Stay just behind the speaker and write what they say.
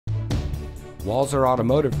Walser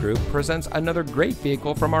Automotive Group presents another great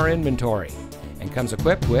vehicle from our inventory and comes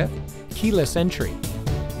equipped with keyless entry,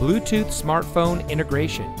 Bluetooth smartphone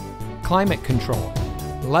integration, climate control,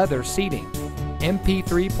 leather seating,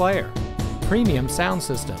 MP3 player, premium sound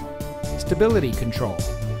system, stability control,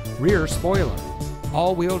 rear spoiler,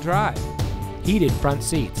 all-wheel drive, heated front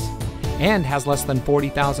seats, and has less than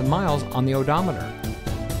 40,000 miles on the odometer.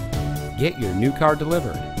 Get your new car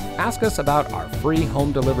delivered. Ask us about our free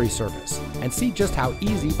home delivery service and see just how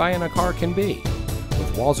easy buying a car can be.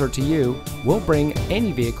 With Walser to You, we'll bring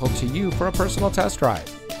any vehicle to you for a personal test drive.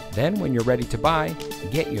 Then when you're ready to buy,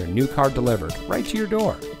 get your new car delivered right to your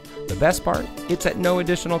door. The best part, it's at no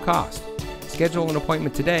additional cost. Schedule an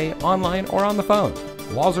appointment today, online or on the phone.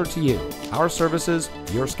 Walser to You, our services,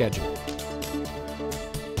 your schedule.